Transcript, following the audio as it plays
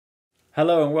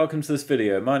Hello and welcome to this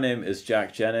video. My name is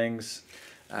Jack Jennings.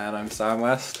 And I'm Sam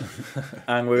West.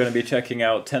 And we're going to be checking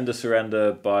out Tender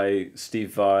Surrender by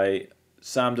Steve Vai.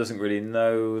 Sam doesn't really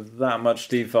know that much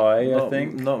Steve Vai, I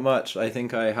think. Not much. I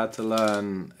think I had to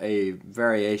learn a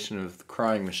variation of the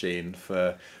Crying Machine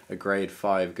for a grade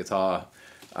 5 guitar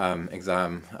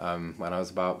exam when I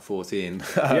was about 14.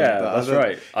 Yeah, that's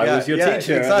right. I was your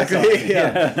teacher. Exactly.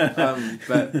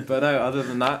 But no, other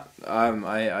than that,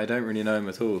 I don't really know him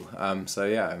at all. So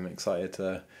yeah, I'm excited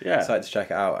to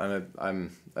check it out.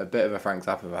 I'm a bit of a Frank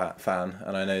Zappa fan,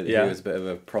 and I know that he was a bit of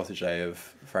a protege of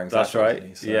Frank Zappa. That's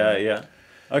right. So. Yeah.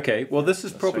 Okay, well this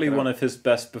is probably one of his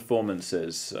best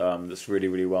performances. That's really,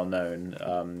 really well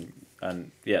known.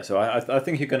 And yeah, so I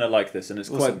think you're going to like this, and it's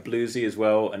quite bluesy as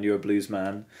well, and you're a blues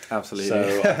man. Absolutely.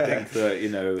 So I think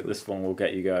that, this one will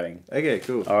get you going. Okay,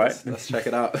 cool. All right. Let's check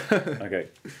it out. Okay.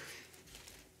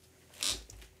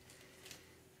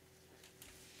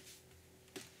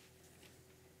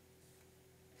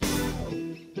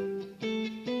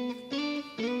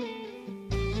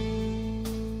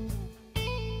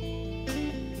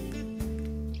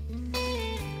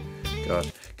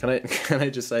 God. Can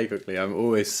I just say quickly, I'm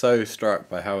always so struck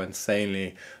by how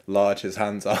insanely large his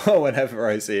hands are whenever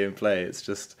I see him play. It's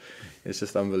just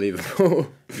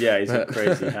unbelievable. Yeah, he's got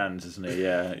crazy hands, isn't he?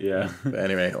 Yeah. But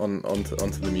anyway, onto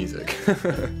the music.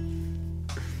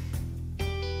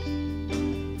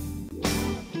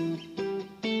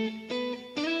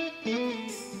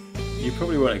 You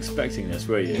probably weren't expecting this,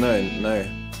 were you? No.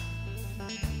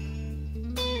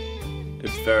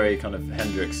 It's very kind of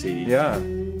Hendrixy. Yeah.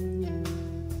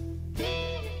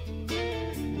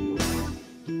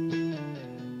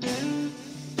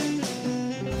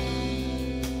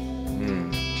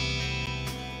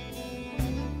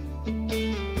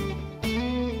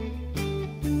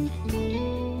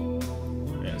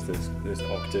 There's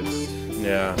octaves.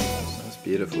 Yeah, that's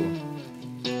beautiful.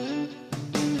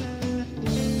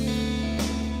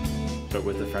 But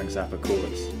with the Frank Zappa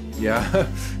chords. Yeah.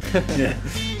 Yeah.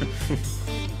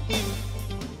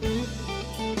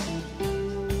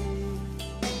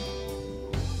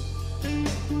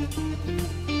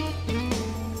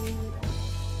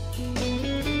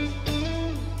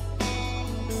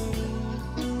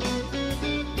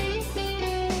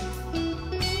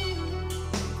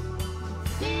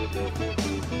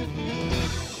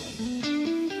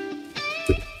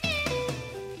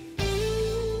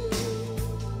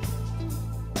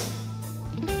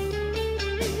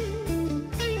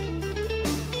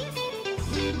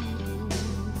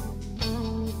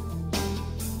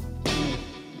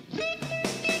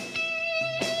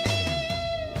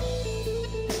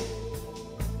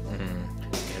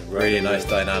 Really nice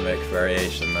dynamic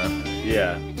variation there.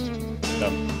 Yeah.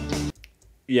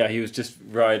 Yeah, he was just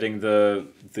riding the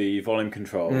volume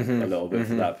control a little bit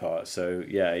for that part. So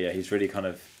yeah, he's really kind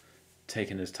of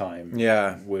taken his time.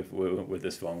 Yeah. With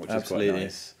this one, which Absolutely.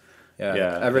 is quite nice.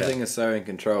 Yeah. Everything is so in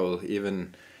control.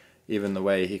 Even the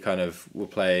way he kind of will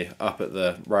play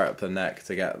right up the neck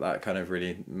to get that kind of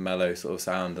really mellow sort of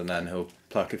sound, and then he'll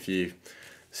pluck a few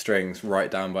strings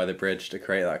right down by the bridge to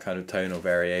create that kind of tonal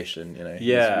variation.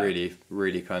 Yeah. He's really,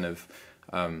 really kind of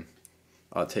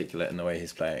articulate in the way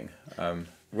he's playing.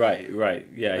 Right.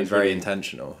 Yeah, he's very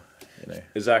intentional.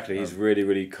 Exactly. He's really,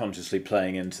 really consciously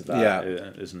playing into that,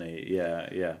 isn't he?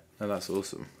 Yeah. And that's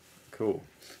awesome. Cool.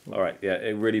 All right. Yeah,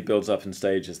 it really builds up in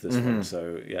stages, this one.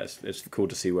 So yeah, it's cool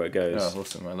to see where it goes. Oh,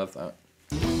 awesome! I love that.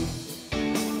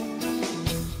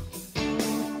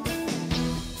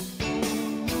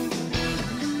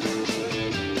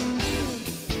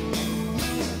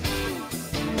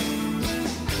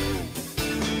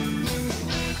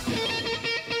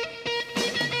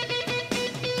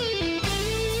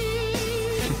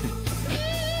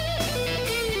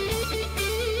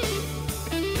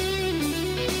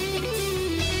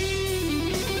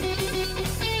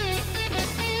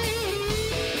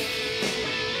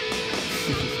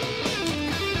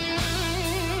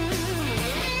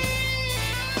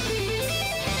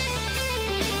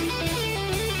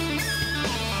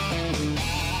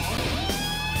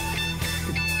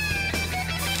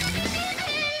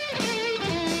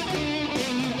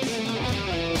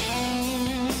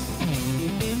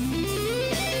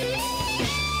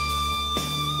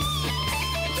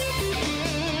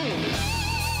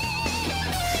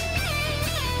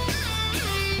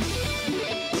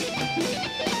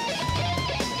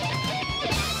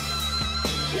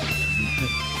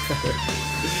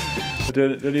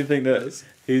 Don't you think that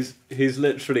he's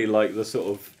literally like the sort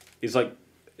of, he's like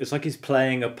it's like he's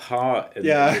playing a part in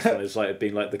Yeah. this one. It's like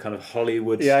being like the kind of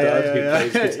Hollywood Yeah, stud yeah, who yeah,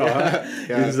 plays yeah. guitar.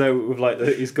 Yeah. Even though with like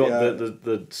he's got Yeah.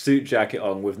 the suit jacket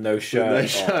on with no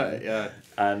shirt on. Yeah.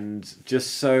 And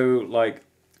just so like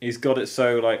he's got it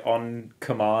so like on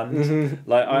command.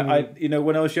 Like I you know,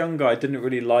 when I was younger I didn't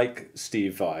really like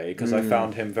Steve Vai because I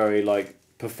found him very like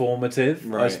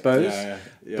performative, I suppose. Yeah.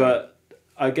 But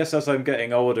I guess as I'm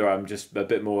getting older I'm just a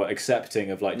bit more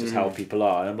accepting of like just how people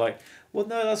are, and I'm like, well,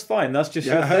 no, that's fine. That's just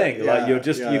your thing. Like you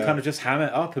kind of just ham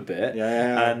it up a bit,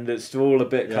 and it's all a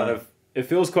bit kind of. It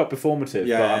feels quite performative,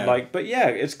 but I'm like, but yeah,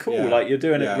 it's cool. Yeah. Like you're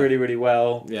doing it really, really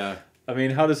well. Yeah. I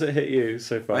mean, how does it hit you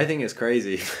so far? I think it's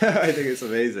crazy. I think it's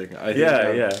amazing. I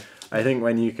think, I think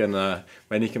when you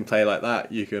can play like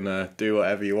that, you can do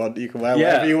whatever you want. You can wear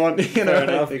whatever you want. You know. Fair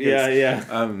enough.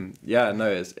 Yeah.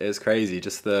 No, it's crazy.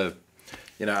 Just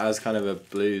as kind of a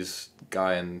blues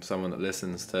guy and someone that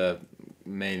listens to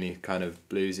mainly kind of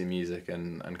bluesy music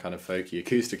and kind of folky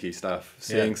acousticy stuff,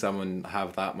 seeing someone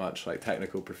have that much like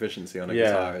technical proficiency on a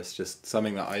guitar is just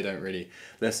something that I don't really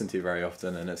listen to very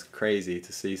often, and it's crazy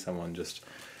to see someone just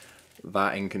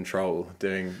that in control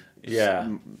doing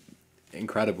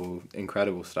incredible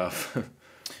stuff.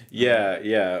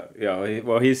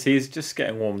 Well, he's just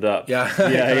getting warmed up. Yeah.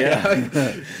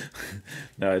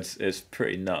 No, it's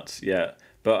pretty nuts. Yeah.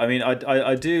 But I mean,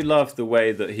 I do love the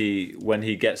way that when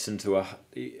he gets into a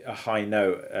high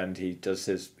note and he sort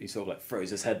of like throws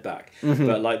his head back,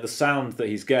 but like the sound that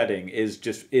he's getting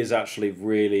is actually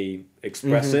really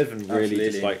expressive and really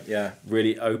just like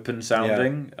really open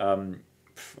sounding.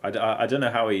 I don't know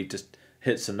how he just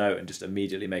hits a note and just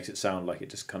immediately makes it sound like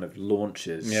it just kind of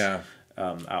launches out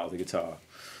of the guitar.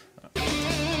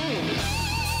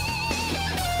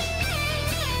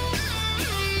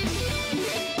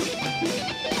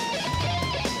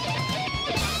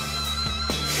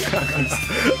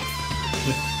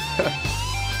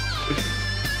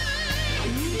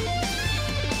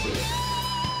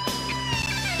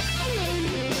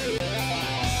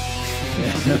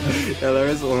 There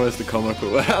is almost a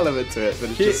comical element to it, but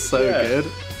it's just so good.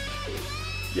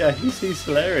 Yeah, he's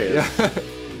hilarious. Yeah.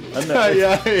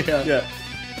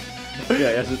 He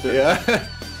has to do it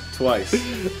twice.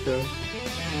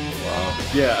 Wow.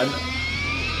 Yeah, and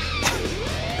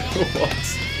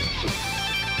What?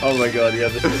 oh my god, yeah,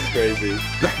 this is crazy.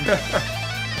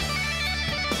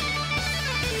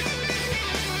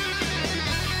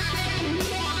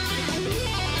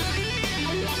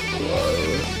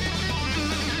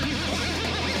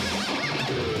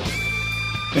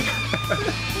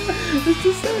 It's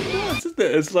just so nuts, isn't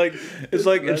it? It's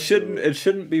like it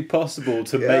shouldn't be possible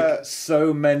to make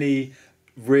so many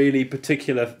really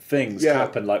particular things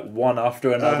happen like one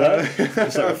after another.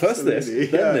 It's like first this,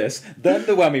 then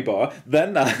the whammy bar,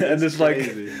 then that, and it's so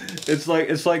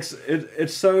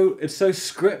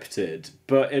scripted,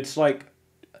 but it's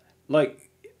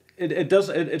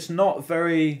it's not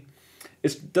very.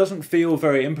 It doesn't feel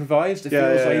very improvised. It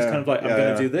feels like he's kind of like, I'm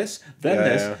going to do this,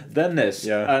 then this.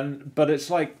 But it's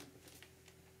like,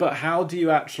 but how do you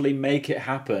actually make it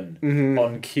happen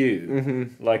on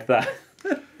cue like that?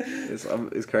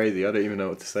 It's crazy. I don't even know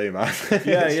what to say, man.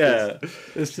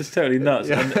 It's just totally nuts.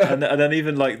 And then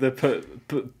even like the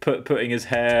putting his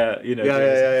hair,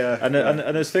 And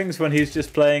there's things when he's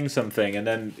just playing something and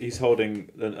then he's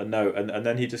holding a note and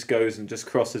then he just goes and just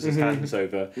crosses his hands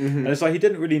over, and it's like he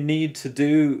didn't really need to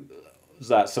do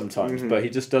that sometimes, but he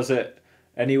just does it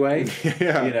anyway.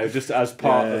 Just as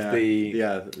part of the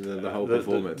whole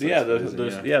performance.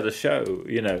 The show.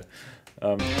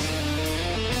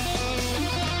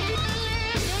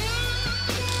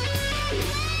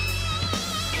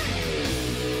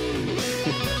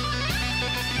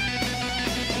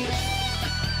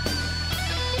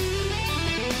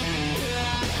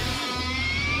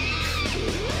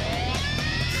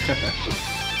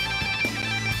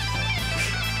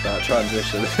 That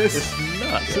transition It's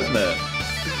nuts, isn't it?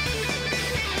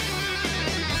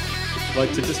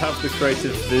 Like to just have the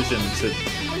creative vision to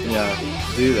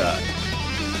do that.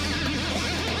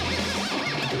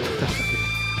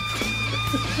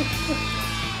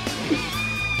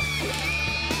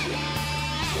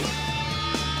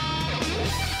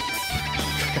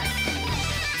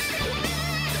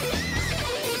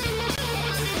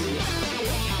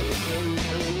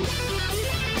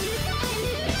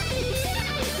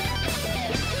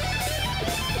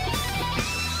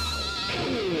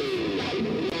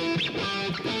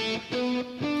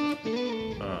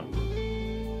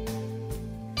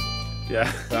 Yeah,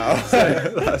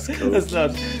 that's cool. That's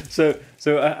nuts.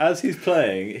 So as he's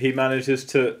playing, he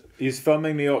manages he's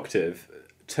thumbing the octave,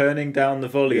 turning down the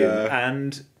volume,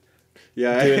 and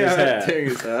doing his hair. Doing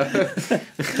his hair.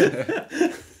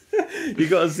 You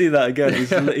got to see that again.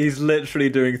 He's literally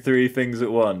doing 3 things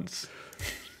at once.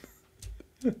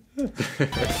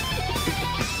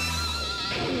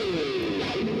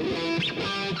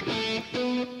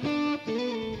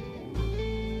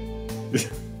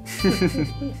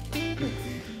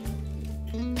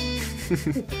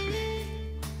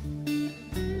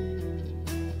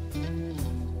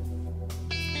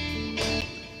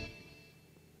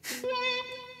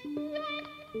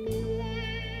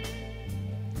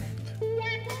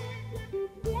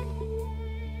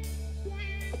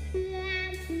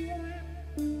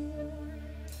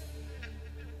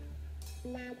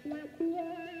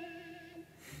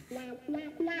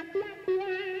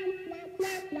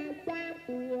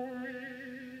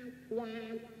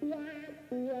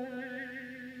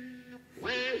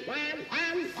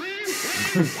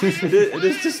 It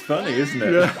is just funny, isn't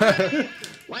it? Yeah.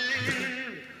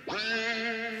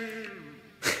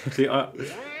 See,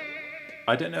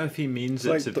 I don't know if he means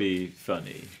it to be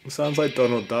funny. It sounds like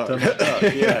Donald Duck. Donald Duck,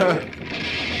 yeah.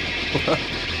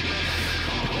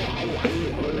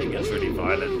 It gets really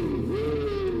violent.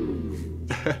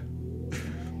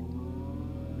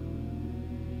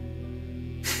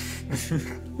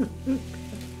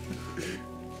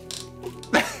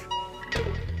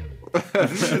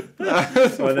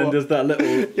 And then there's that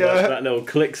little that little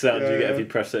click sound you get if you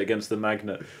press it against the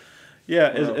magnet. Yeah,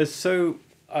 it's so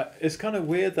it's kind of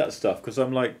weird, that stuff, because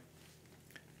I'm like,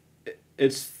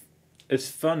 it's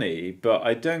funny, but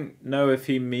I don't know if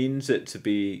he means it to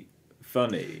be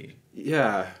funny.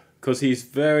 Yeah, because he's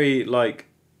very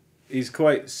he's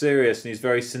quite serious and he's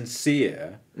very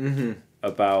sincere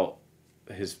about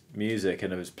his music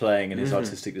and of his playing and his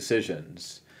artistic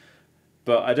decisions.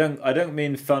 But I don't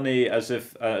mean funny as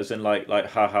in like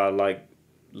haha, like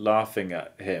laughing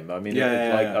at him. I mean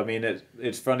I mean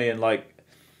it's funny and like,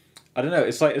 I don't know,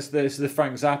 it's the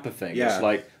Frank Zappa thing. Yeah. It's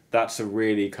like, that's a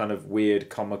really kind of weird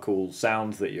comical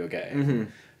sound that you're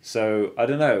getting. So I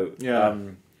don't know. Yeah.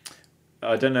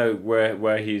 I don't know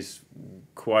where he's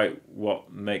quite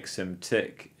what makes him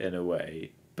tick in a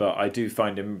way, but I do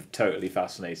find him totally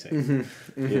fascinating.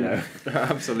 You know.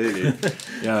 Absolutely.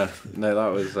 Yeah. No,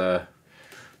 that was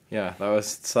yeah, that was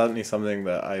certainly something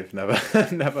that I've never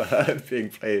heard being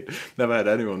played. Never had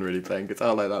anyone really playing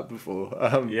guitar like that before.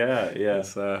 Yeah.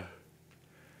 It's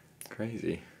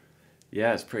crazy.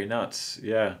 Yeah, it's pretty nuts.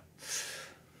 Yeah.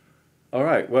 All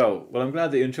right. Well, I'm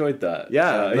glad that you enjoyed that.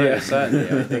 Yeah, certainly.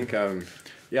 I think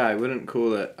I wouldn't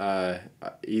call it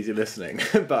easy listening,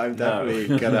 but I'm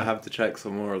definitely gonna have to check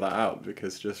some more of that out,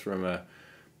 because just from a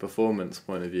performance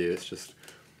point of view, it's just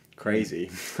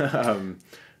crazy.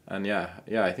 And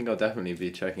I think I'll definitely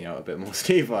be checking out a bit more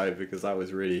Steve Vai, because that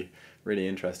was really, really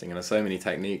interesting, and there's so many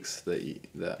techniques that you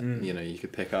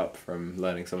could pick up from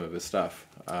learning some of his stuff.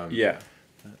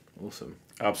 Awesome.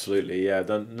 Absolutely, yeah.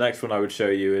 The next one I would show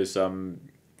you is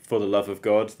For the Love of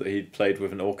God, that he played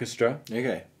with an orchestra.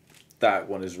 Okay. That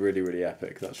one is really, really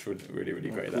epic. That's really,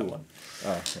 really great, cool. that one. Oh,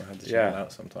 I'll have to check it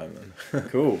out sometime then.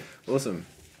 Cool. Awesome.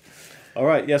 All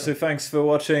right, yeah, so thanks for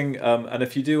watching. And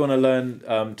if you do want to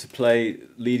learn to play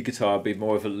lead guitar, be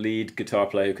more of a lead guitar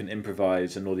player who can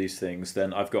improvise and all these things,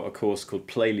 then I've got a course called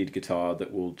Play Lead Guitar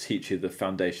that will teach you the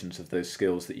foundations of those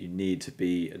skills that you need to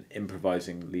be an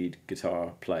improvising lead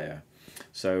guitar player.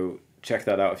 So check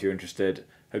that out if you're interested.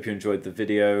 Hope you enjoyed the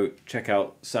video. Check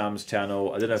out Sam's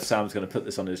channel. I don't know if Sam's going to put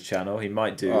this on his channel. He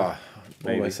might do. Oh,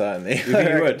 maybe. Almost certainly. You think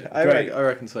he would? I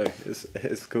reckon so.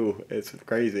 It's cool. It's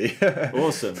crazy.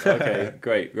 Awesome. Okay,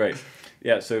 great.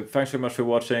 Yeah, so thanks very much for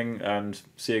watching, and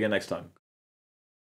see you again next time.